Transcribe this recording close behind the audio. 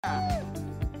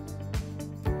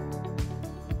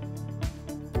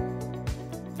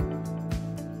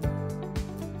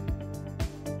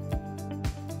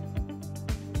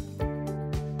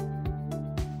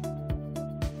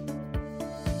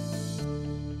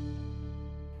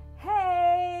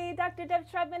Deb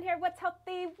Shrebman here. What's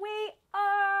healthy? We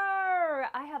are.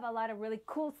 I have a lot of really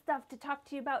cool stuff to talk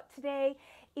to you about today,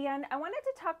 and I wanted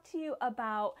to talk to you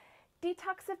about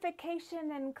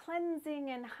detoxification and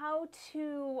cleansing and how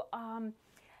to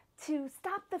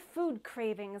stop the food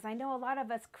cravings. I know a lot of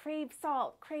us crave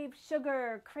salt, crave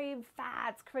sugar, crave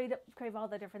fats, crave all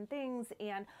the different things,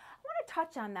 and I want to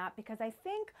touch on that because I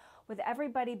think with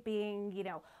everybody being,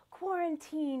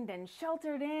 quarantined and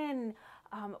sheltered in,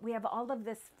 we have all of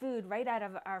this food right out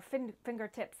of our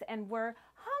fingertips, and we're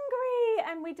hungry,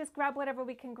 and we just grab whatever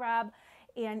we can grab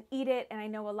and eat it. And I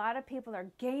know a lot of people are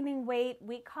gaining weight.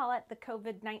 We call it the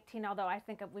COVID-19, although I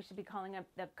think we should be calling it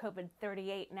the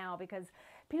COVID-38 now, because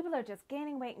people are just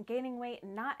gaining weight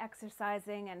and not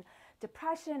exercising, and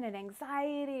depression and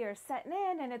anxiety are setting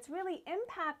in, and it's really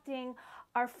impacting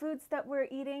our foods that we're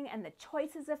eating and the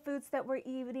choices of foods that we're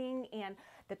eating and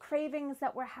the cravings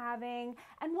that we're having,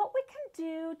 and what we can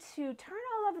do to turn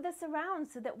all of this around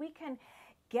so that we can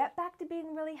get back to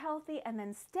being really healthy and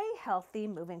then stay healthy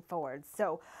moving forward.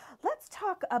 So let's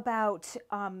talk about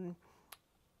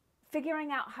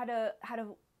figuring out how to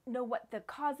know what the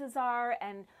causes are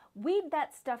and weed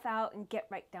that stuff out and get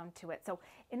right down to it. So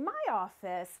in my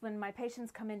office, when my patients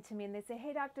come into me and they say,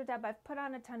 hey, Dr. Deb, I've put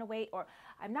on a ton of weight, or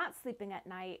I'm not sleeping at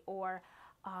night, or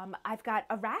I've got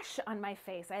a rash on my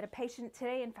face. I had a patient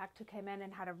today, in fact, who came in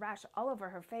and had a rash all over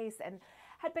her face and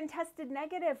had been tested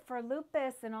negative for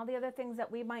lupus and all the other things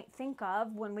that we might think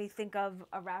of when we think of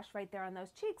a rash right there on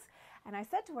those cheeks. And I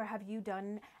said to her, have you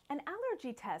done an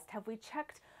allergy test? Have we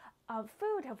checked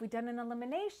food? Have we done an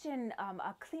elimination,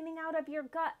 a cleaning out of your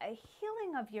gut, a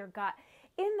healing of your gut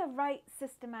in the right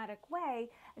systematic way?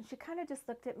 And she kind of just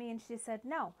looked at me and she said,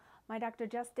 no, my doctor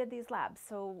just did these labs.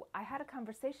 So I had a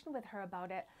conversation with her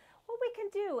about it, what we can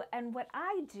do and what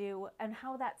I do and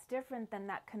how that's different than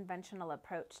that conventional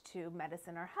approach to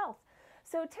medicine or health.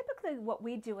 So typically what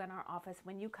we do in our office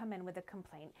when you come in with a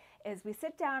complaint is we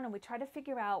sit down and we try to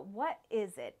figure out, what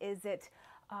is it? Is it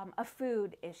a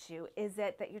food issue? Is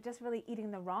it that you're just really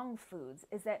eating the wrong foods?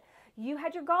 Is it you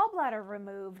had your gallbladder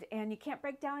removed and you can't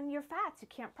break down your fats, you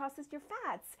can't process your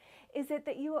fats? Is it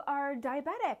that you are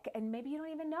diabetic and maybe you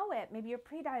don't even know it? Maybe you're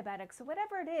pre-diabetic. So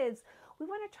whatever it is, we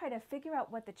want to try to figure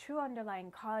out what the true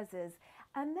underlying cause is,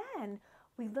 and then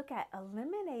we look at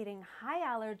eliminating high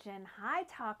allergen, high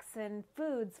toxin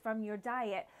foods from your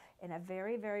diet in a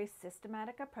very, very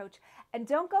systematic approach. And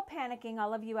don't go panicking,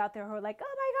 all of you out there who are like,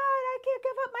 oh my God, I can't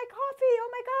give up my coffee. Oh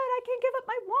my God, I can't give up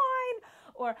my wine.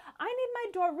 Or I need my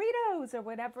Doritos, or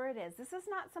whatever it is. This is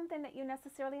not something that you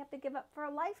necessarily have to give up for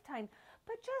a lifetime,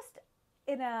 but just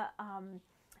in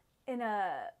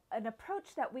an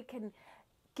approach that we can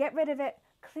get rid of it,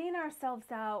 clean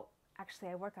ourselves out. Actually,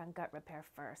 I work on gut repair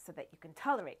first so that you can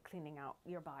tolerate cleaning out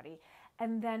your body,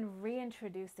 and then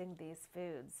reintroducing these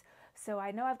foods. So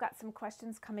I know I've got some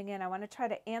questions coming in. I want to try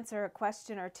to answer a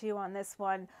question or two on this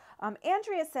one.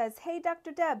 Andrea says, hey,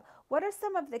 Dr. Deb, what are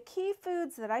some of the key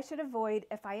foods that I should avoid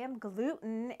if I am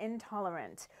gluten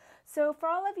intolerant? So for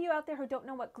all of you out there who don't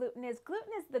know what gluten is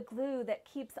the glue that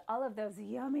keeps all of those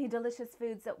yummy, delicious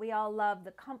foods that we all love,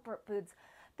 the comfort foods,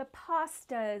 the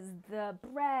pastas, the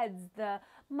breads, the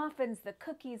muffins, the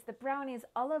cookies, the brownies,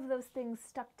 all of those things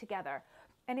stuck together.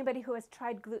 Anybody who has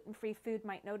tried gluten-free food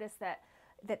might notice that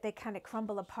they kind of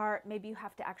crumble apart. Maybe you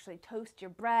have to actually toast your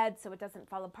bread so it doesn't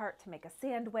fall apart to make a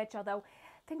sandwich, although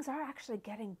things are actually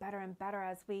getting better and better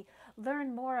as we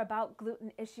learn more about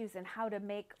gluten issues and how to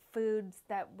make foods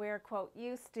that we're, quote,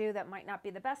 used to that might not be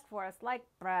the best for us, like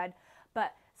bread,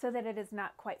 but so that it is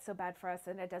not quite so bad for us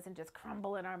and it doesn't just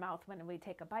crumble in our mouth when we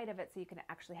take a bite of it, so you can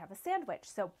actually have a sandwich.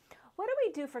 So what do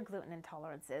we do for gluten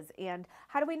intolerances, and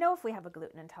how do we know if we have a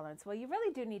gluten intolerance? Well, you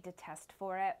really do need to test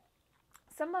for it.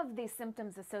 Some of the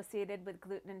symptoms associated with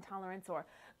gluten intolerance or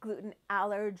gluten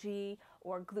allergy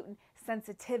or gluten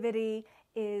sensitivity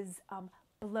is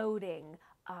bloating,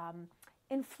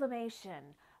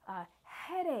 inflammation,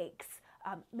 headaches,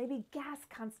 maybe gas,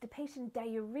 constipation,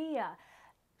 diarrhea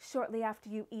shortly after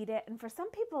you eat it. And for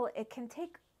some people, it can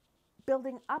take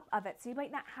building up of it. So you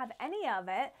might not have any of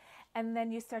it, and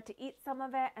then you start to eat some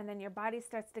of it, and then your body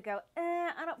starts to go,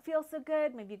 I don't feel so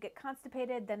good. Maybe you get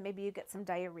constipated, then maybe you get some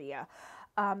diarrhea.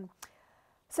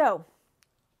 So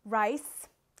rice,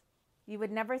 you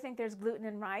would never think there's gluten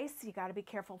in rice. You got to be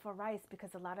careful for rice,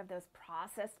 because a lot of those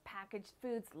processed packaged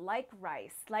foods like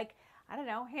rice, like, I don't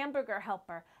know, Hamburger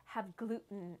Helper, have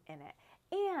gluten in it.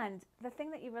 And the thing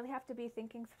that you really have to be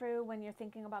thinking through when you're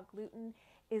thinking about gluten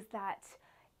is that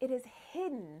it is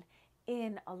hidden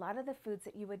in a lot of the foods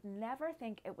that you would never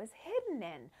think it was hidden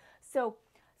in. So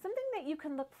Something that you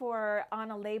can look for on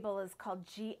a label is called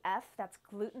GF, that's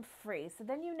gluten-free. So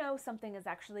then you know something is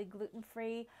actually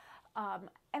gluten-free. And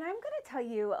I'm going to tell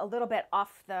you a little bit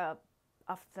off the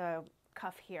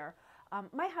cuff here.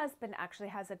 My husband actually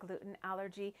has a gluten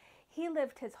allergy. He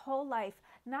lived his whole life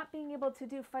not being able to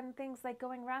do fun things like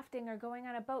going rafting or going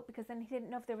on a boat, because then he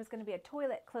didn't know if there was going to be a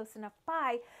toilet close enough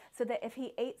by, so that if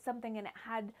he ate something and it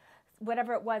had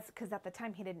whatever it was, because at the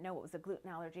time he didn't know it was a gluten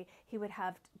allergy, he would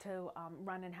have to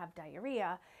run and have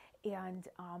diarrhea. And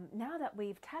now that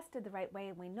we've tested the right way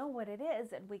and we know what it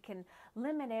is and we can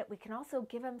limit it, we can also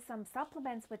give him some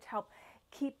supplements which help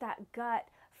keep that gut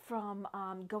from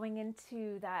going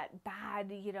into that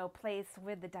bad, place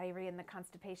with the diarrhea and the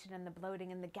constipation and the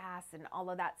bloating and the gas and all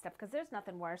of that stuff. Because there's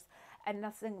nothing worse and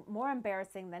nothing more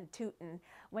embarrassing than tooting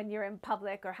when you're in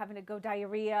public or having to go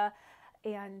diarrhea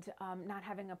and not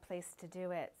having a place to do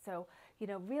it. So,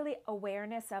 really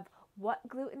awareness of what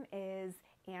gluten is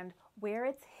and where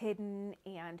it's hidden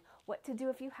and what to do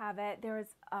if you have it. There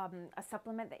is a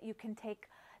supplement that you can take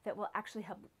that will actually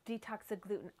help detox the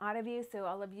gluten out of you. So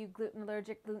all of you gluten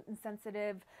allergic, gluten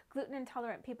sensitive, gluten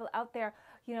intolerant people out there,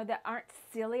 that aren't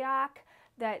celiac,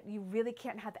 that you really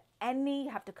can't have any,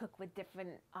 you have to cook with different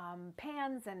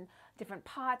pans and different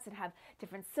pots and have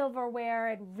different silverware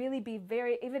and really be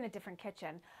even a different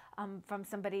kitchen from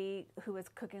somebody who is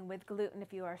cooking with gluten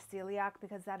if you are celiac,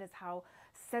 because that is how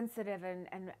sensitive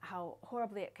and how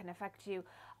horribly it can affect you.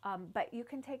 But you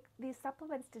can take these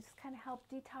supplements to just kind of help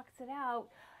detox it out,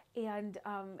 and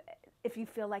if you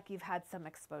feel like you've had some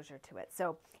exposure to it.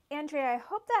 So Andrea, I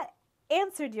hope that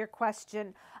answered your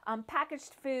question.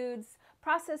 Packaged foods,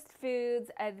 processed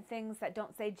foods, and things that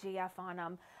don't say GF on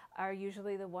them are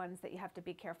usually the ones that you have to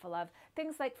be careful of.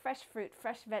 Things like fresh fruit,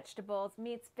 fresh vegetables,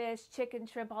 meats, fish, chicken,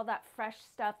 shrimp, all that fresh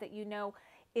stuff that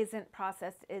isn't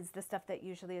processed is the stuff that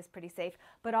usually is pretty safe.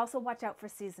 But also watch out for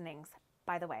seasonings.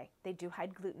 By the way, they do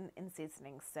hide gluten in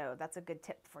seasonings, so that's a good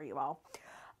tip for you all.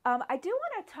 I do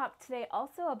want to talk today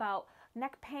also about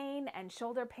neck pain and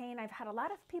shoulder pain. I've had a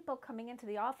lot of people coming into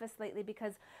the office lately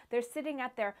because they're sitting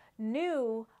at their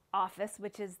new office,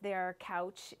 which is their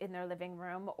couch in their living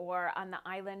room or on the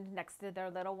island next to their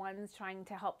little ones, trying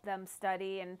to help them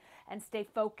study and stay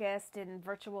focused in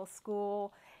virtual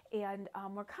school. And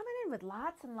we're coming in with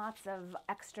lots and lots of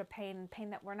extra pain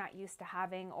that we're not used to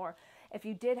having, or if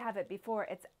you did have it before,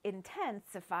 it's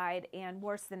intensified and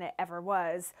worse than it ever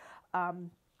was.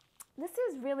 This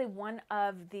is really one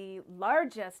of the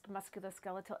largest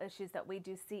musculoskeletal issues that we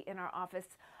do see in our office,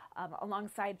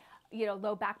 alongside,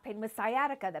 low back pain with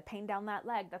sciatica, the pain down that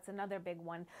leg. That's another big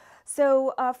one.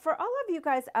 So for all of you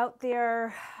guys out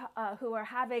there who are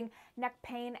having neck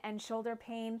pain and shoulder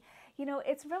pain,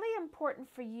 it's really important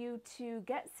for you to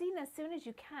get seen as soon as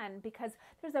you can, because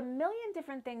there's a million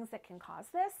different things that can cause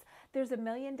this. There's a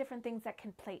million different things that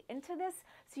can play into this.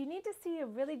 So you need to see a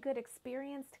really good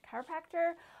experienced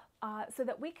chiropractor so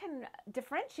that we can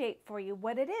differentiate for you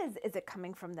what it is. Is it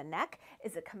coming from the neck?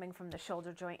 Is it coming from the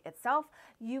shoulder joint itself?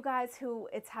 You guys who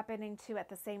it's happening to at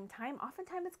the same time,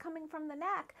 oftentimes it's coming from the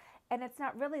neck and it's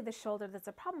not really the shoulder that's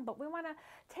a problem, but we want to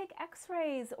take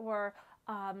x-rays or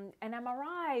an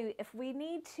MRI if we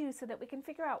need to, so that we can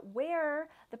figure out where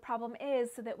the problem is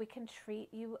so that we can treat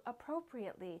you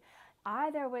appropriately,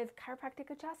 either with chiropractic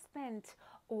adjustment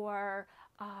or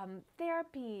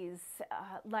therapies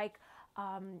like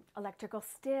electrical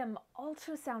stim.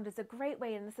 Ultrasound is a great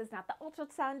way, and this is not the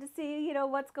ultrasound to see,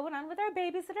 what's going on with our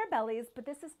babies in our bellies, but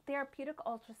this is therapeutic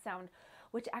ultrasound,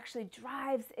 which actually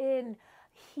drives in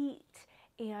heat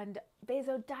and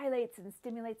vasodilates and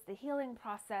stimulates the healing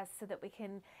process so that we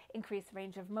can increase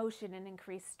range of motion and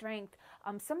increase strength.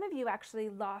 Some of you actually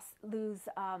lose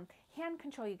hand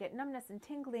control. You get numbness and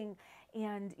tingling,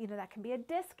 and that can be a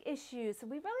disc issue. So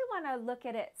we really want to look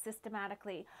at it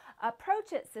systematically,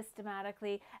 approach it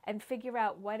systematically, and figure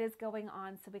out what is going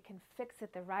on so we can fix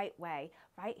it the right way.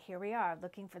 Right here we are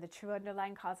looking for the true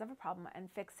underlying cause of a problem and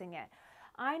fixing it.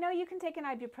 I know you can take an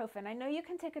ibuprofen. I know you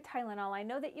can take a Tylenol. I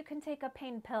know that you can take a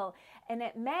pain pill, and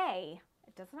it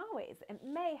doesn't always, it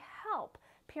may help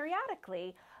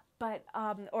periodically, but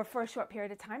or for a short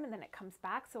period of time, and then it comes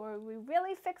back. So are we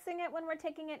really fixing it when we're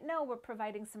taking it? No, we're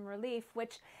providing some relief,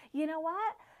 which, you know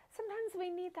what? Sometimes we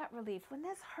need that relief. When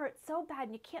this hurts so bad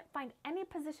and you can't find any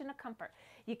position of comfort,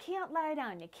 you can't lie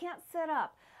down, you can't sit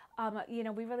up,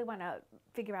 we really want to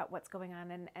figure out what's going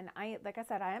on. And like I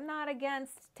said, I am not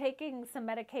against taking some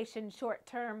medication short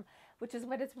term, which is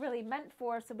what it's really meant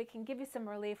for, so we can give you some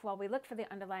relief while we look for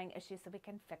the underlying issue so we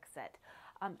can fix it.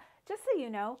 Just so you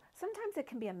know, sometimes it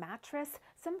can be a mattress,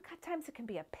 sometimes it can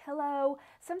be a pillow,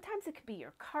 sometimes it can be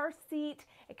your car seat,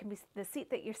 it can be the seat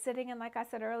that you're sitting in, like I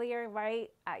said earlier,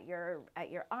 right, at your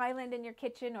island in your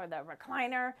kitchen, or the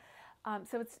recliner.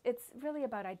 So it's really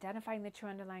about identifying the true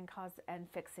underlying cause and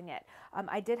fixing it.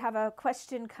 I did have a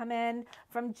question come in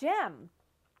from Jim.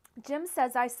 Jim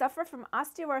says, I suffer from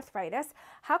osteoarthritis.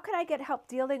 How can I get help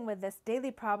dealing with this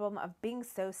daily problem of being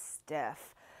so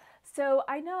stiff? So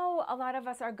I know a lot of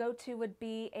us, our go-to would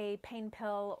be a pain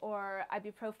pill or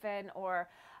ibuprofen or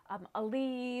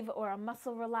Aleve or a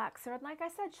muscle relaxer. And like I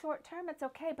said, short term, it's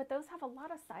okay, but those have a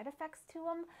lot of side effects to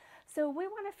them. So we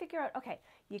want to figure out, okay,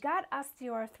 you got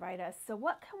osteoarthritis, so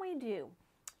what can we do?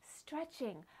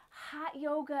 Stretching. Hot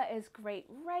yoga is great.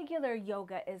 Regular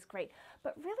yoga is great.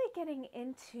 But really getting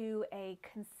into a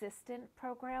consistent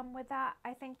program with that,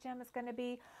 I think, Jim, is going to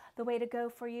be the way to go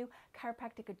for you.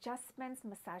 Chiropractic adjustments,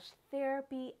 massage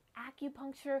therapy,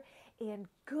 acupuncture, and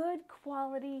good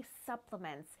quality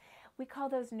supplements. We call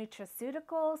those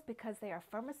nutraceuticals because they are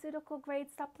pharmaceutical grade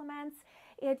supplements.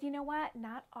 And you know what?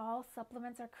 Not all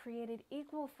supplements are created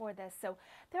equal for this. So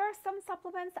there are some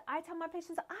supplements, I tell my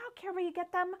patients, I don't care where you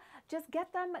get them, just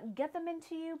get them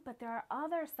into you. But there are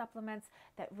other supplements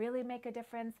that really make a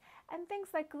difference. And things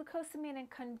like glucosamine and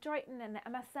chondroitin and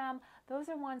MSM, those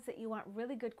are ones that you want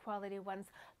really good quality ones.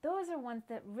 Those are ones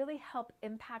that really help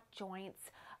impact joints.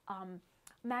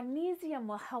 Magnesium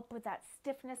will help with that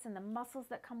stiffness and the muscles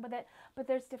that come with it, but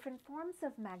there's different forms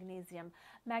of magnesium.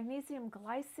 Magnesium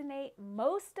glycinate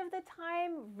most of the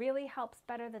time really helps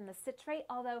better than the citrate,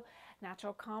 although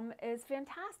Natural Calm is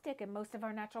fantastic, and most of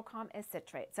our Natural Calm is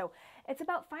citrate. So it's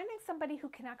about finding somebody who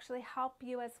can actually help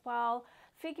you as well,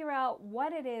 figure out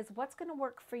what it is, what's going to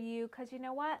work for you, because you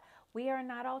know what? We are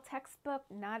not all textbook.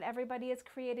 Not everybody is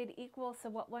created equal,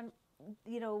 so what one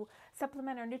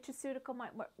supplement or nutraceutical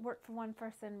might work for one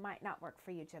person might not work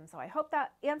for you, Jim. So I hope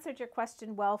that answered your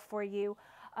question well for you.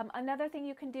 Another thing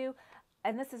you can do,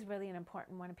 and this is really an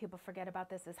important one, and people forget about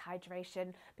this, is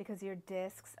hydration, because your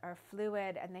discs are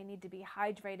fluid and they need to be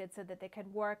hydrated so that they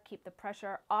can work, keep the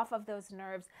pressure off of those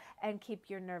nerves, and keep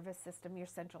your nervous system, your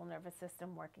central nervous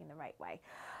system, working the right way.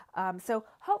 So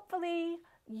hopefully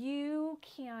you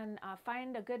can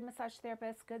find a good massage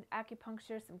therapist, good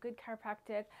acupuncture, some good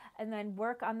chiropractic, and then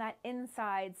work on that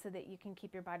inside so that you can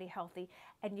keep your body healthy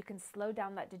and you can slow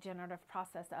down that degenerative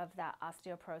process of that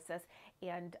osteoporosis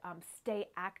and stay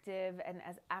active, and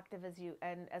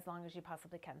as long as you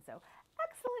possibly can. So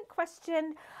excellent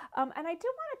question. And I do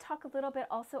want to talk a little bit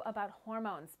also about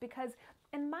hormones, because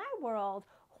in my world,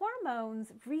 hormones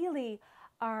really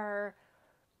are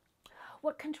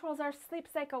what controls our sleep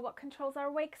cycle, what controls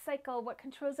our wake cycle, what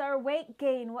controls our weight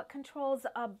gain, what controls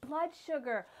blood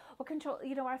sugar, what control,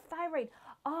 our thyroid.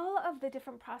 All of the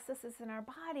different processes in our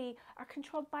body are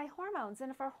controlled by hormones. And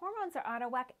if our hormones are out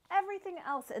of whack, everything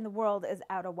else in the world is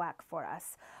out of whack for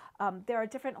us. There are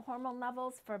different hormone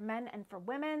levels for men and for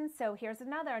women. So here's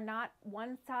another, not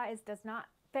one size does not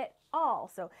fit all.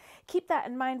 So keep that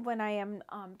in mind when I am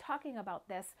talking about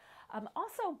this.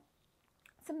 Also,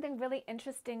 something really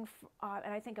interesting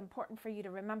and I think important for you to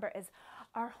remember is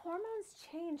our hormones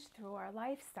change through our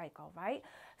life cycle, right?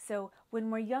 So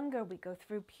when we're younger, we go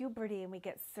through puberty and we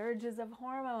get surges of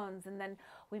hormones, and then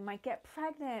we might get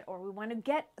pregnant, or we want to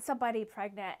get somebody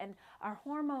pregnant, and our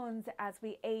hormones as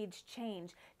we age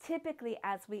change. Typically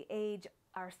as we age,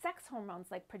 our sex hormones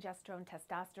like progesterone,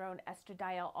 testosterone,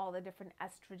 estradiol, all the different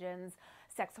estrogens,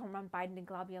 sex hormone binding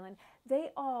globulin,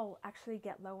 they all actually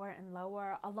get lower and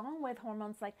lower, along with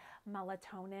hormones like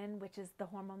melatonin, which is the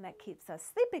hormone that keeps us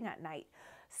sleeping at night.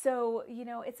 So,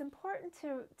 it's important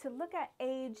to look at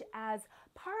age as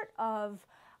part of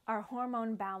our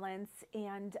hormone balance.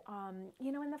 And,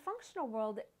 in the functional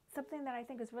world, something that I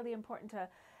think is really important to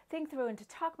think through and to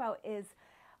talk about is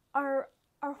our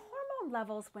hormone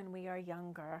levels when we are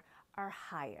younger are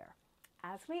higher.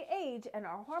 As we age and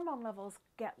our hormone levels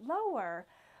get lower,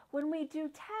 when we do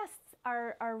tests,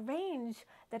 our range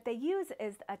that they use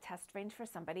is a test range for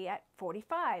somebody at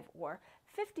 45 or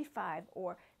 55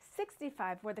 or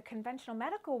 65, where the conventional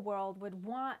medical world would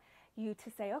want you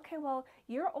to say, okay, well,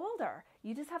 you're older,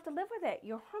 you just have to live with it,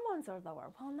 your hormones are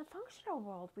lower. Well, in the functional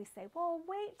world, we say, well,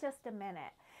 wait just a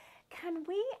minute. Can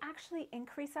we actually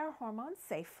increase our hormones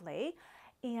safely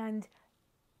and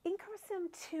increase them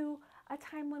to a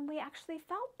time when we actually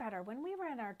felt better, when we were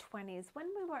in our 20s, when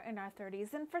we were in our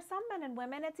 30s, and for some men and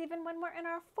women, it's even when we're in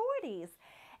our 40s.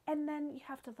 And then you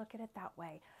have to look at it that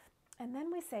way. And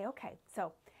then we say, okay,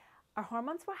 so our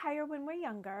hormones were higher when we're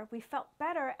younger. We felt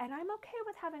better, and I'm okay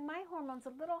with having my hormones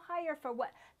a little higher for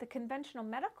what the conventional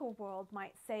medical world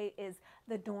might say is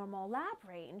the normal lab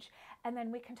range. And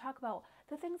then we can talk about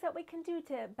the things that we can do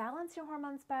to balance your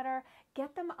hormones better,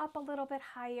 get them up a little bit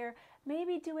higher,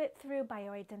 maybe do it through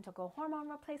bioidentical hormone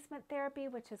replacement therapy,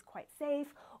 which is quite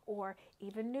safe, or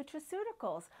even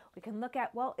nutraceuticals. We can look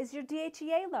at, well, is your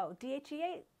DHEA low?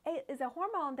 DHEA is a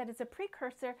hormone that is a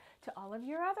precursor to all of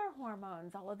your other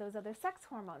hormones, all of those other sex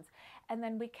hormones. And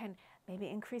then we can maybe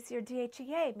increase your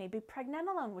DHEA, maybe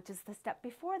pregnenolone, which is the step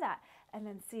before that, and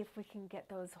then see if we can get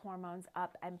those hormones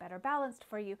up and better balanced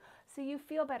for you so you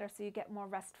feel better, so you get more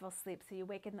restful sleep, so you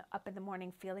wake up in the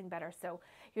morning feeling better, so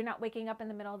you're not waking up in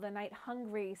the middle of the night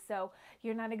hungry, so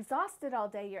you're not exhausted all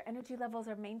day, your energy levels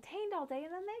are maintained all day,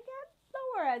 and then they get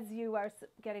lower as you are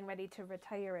getting ready to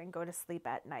retire and go to sleep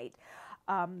at night.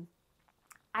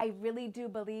 I really do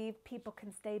believe people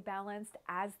can stay balanced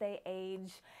as they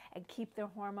age and keep their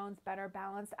hormones better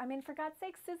balanced. I mean, for God's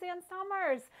sake, Suzanne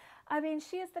Somers, I mean,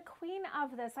 she is the queen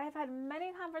of this. I've had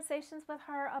many conversations with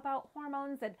her about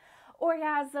hormones and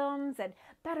orgasms and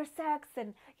better sex.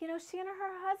 And, you know, she and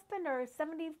her husband are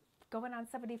 70, going on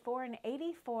 74 and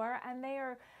 84, and they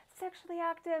are sexually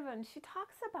active. And she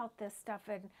talks about this stuff.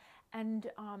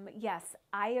 And yes,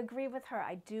 I agree with her.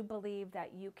 I do believe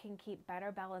that you can keep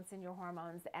better balance in your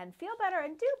hormones and feel better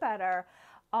and do better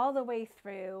all the way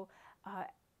through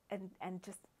and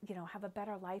just, you know, have a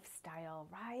better lifestyle,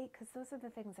 right? Because those are the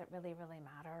things that really, really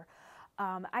matter.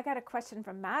 I got a question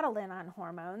from Madeline on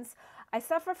hormones. I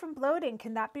suffer from bloating.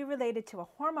 Can that be related to a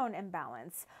hormone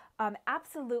imbalance?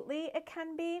 Absolutely, it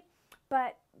can be.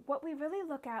 But what we really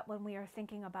look at when we are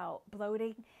thinking about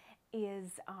bloating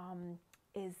is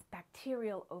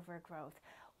bacterial overgrowth.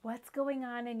 What's going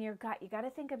on in your gut? You got to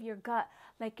think of your gut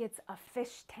like it's a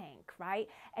fish tank, right?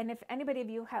 And if anybody of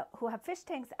you who have fish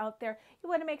tanks out there, you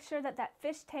want to make sure that that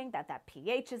fish tank, that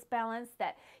pH is balanced,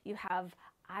 that you have,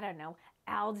 I don't know,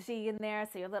 algae in there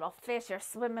so your little fish are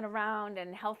swimming around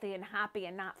and healthy and happy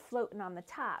and not floating on the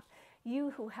top.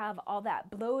 You who have all that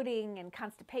bloating and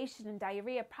constipation and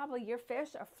diarrhea, probably your fish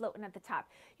are floating at the top.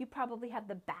 You probably have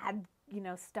the bad, you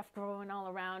know, stuff growing all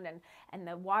around and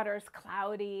the water's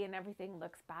cloudy and everything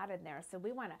looks bad in there. So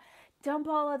we want to dump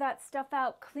all of that stuff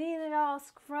out, clean it all,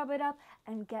 scrub it up,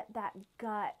 and get that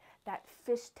gut, that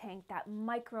fish tank, that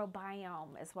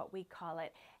microbiome is what we call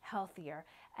it, healthier.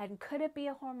 And could it be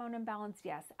a hormone imbalance?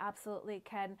 Yes, absolutely it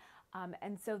can.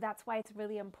 And so that's why it's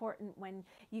really important when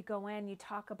you go in, you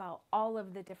talk about all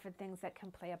of the different things that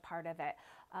can play a part of it,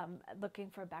 looking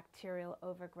for bacterial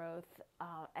overgrowth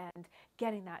and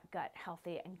getting that gut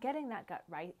healthy and getting that gut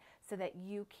right so that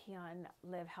you can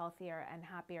live healthier and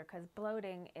happier, because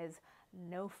bloating is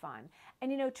no fun.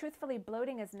 And you know, truthfully,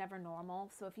 bloating is never normal.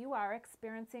 So if you are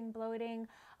experiencing bloating,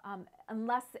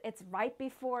 unless it's right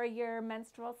before your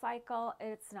menstrual cycle,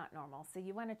 it's not normal. So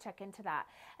you want to check into that.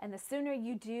 And the sooner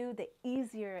you do, the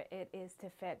easier it is to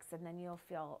fix, and then you'll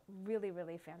feel really,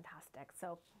 really fantastic.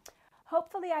 So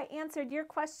hopefully I answered your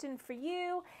question for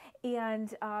you, and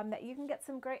that you can get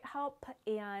some great help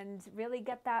and really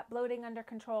get that bloating under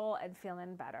control and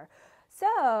feeling better.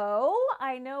 So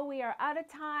I know we are out of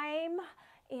time,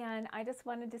 and I just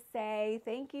wanted to say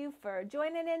thank you for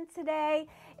joining in today.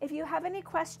 If you have any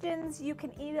questions, you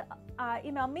can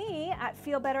email me at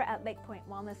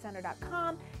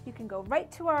feelbetter@lakepointwellnesscenter.com. You can go right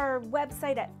to our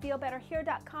website at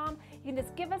feelbetterhere.com. You can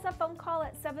just give us a phone call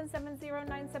at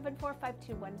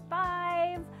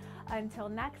 770-974-5215. Until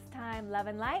next time, love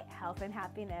and light, health and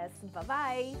happiness.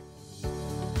 Bye-bye.